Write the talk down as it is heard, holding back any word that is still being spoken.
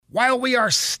While we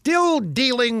are still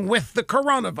dealing with the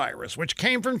coronavirus, which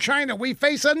came from China, we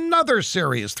face another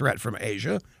serious threat from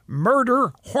Asia: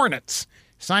 murder hornets.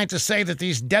 Scientists say that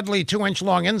these deadly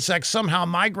 2-inch-long insects somehow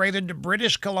migrated to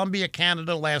British Columbia,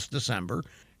 Canada last December,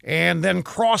 and then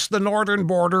crossed the northern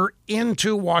border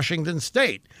into Washington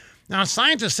state. Now,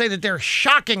 scientists say that they're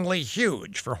shockingly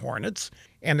huge for hornets,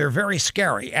 and they're very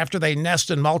scary. After they nest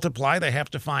and multiply, they have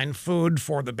to find food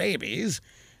for the babies.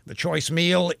 The choice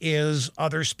meal is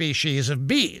other species of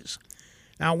bees.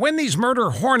 Now, when these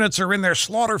murder hornets are in their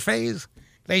slaughter phase,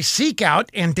 they seek out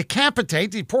and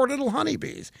decapitate the poor little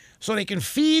honeybees so they can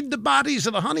feed the bodies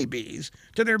of the honeybees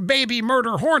to their baby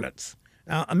murder hornets.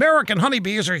 Now, American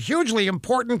honeybees are hugely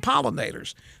important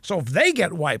pollinators, so if they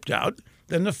get wiped out,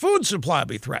 then the food supply will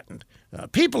be threatened.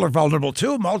 People are vulnerable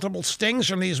too. Multiple stings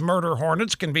from these murder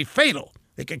hornets can be fatal.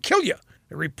 They can kill you.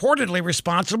 They're reportedly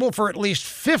responsible for at least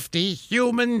 50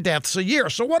 human deaths a year.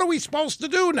 So what are we supposed to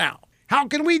do now? How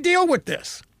can we deal with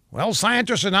this? Well,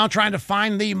 scientists are now trying to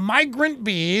find the migrant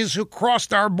bees who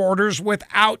crossed our borders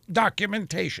without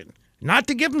documentation. Not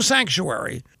to give them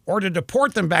sanctuary or to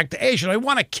deport them back to Asia. They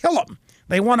want to kill them.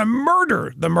 They want to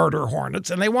murder the murder hornets,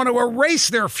 and they want to erase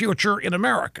their future in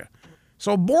America.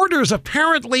 So borders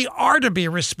apparently are to be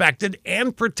respected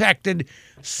and protected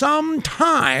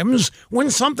sometimes when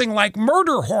something like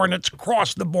murder hornets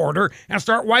cross the border and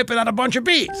start wiping out a bunch of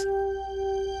bees.